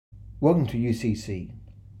Welcome to UCC.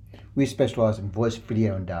 We specialise in voice,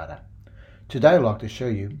 video and data. Today I'd like to show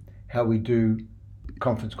you how we do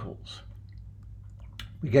conference calls.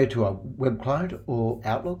 We go to our web client or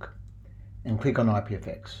Outlook and click on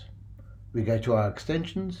IPFX. We go to our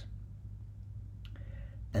extensions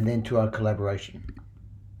and then to our collaboration.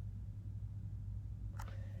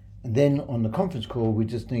 And then on the conference call, we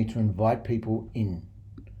just need to invite people in.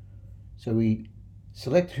 So we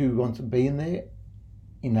select who wants to be in there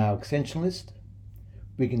in our extension list.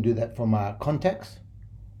 We can do that from our contacts,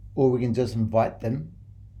 or we can just invite them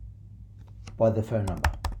by the phone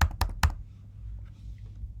number.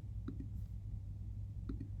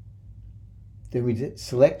 Then we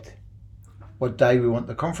select what day we want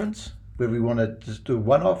the conference, whether we want to just do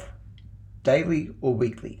one-off, daily or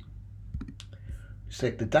weekly.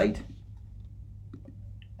 Select the date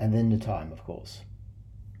and then the time, of course.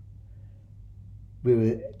 We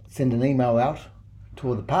will send an email out to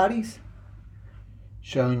all the parties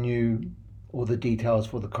showing you all the details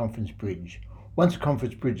for the conference bridge. Once the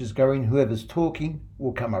conference bridge is going, whoever's talking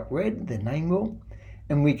will come up red, their name will,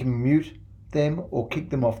 and we can mute them or kick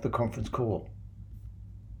them off the conference call.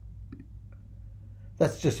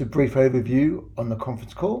 That's just a brief overview on the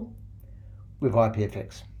conference call with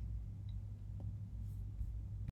IPFX.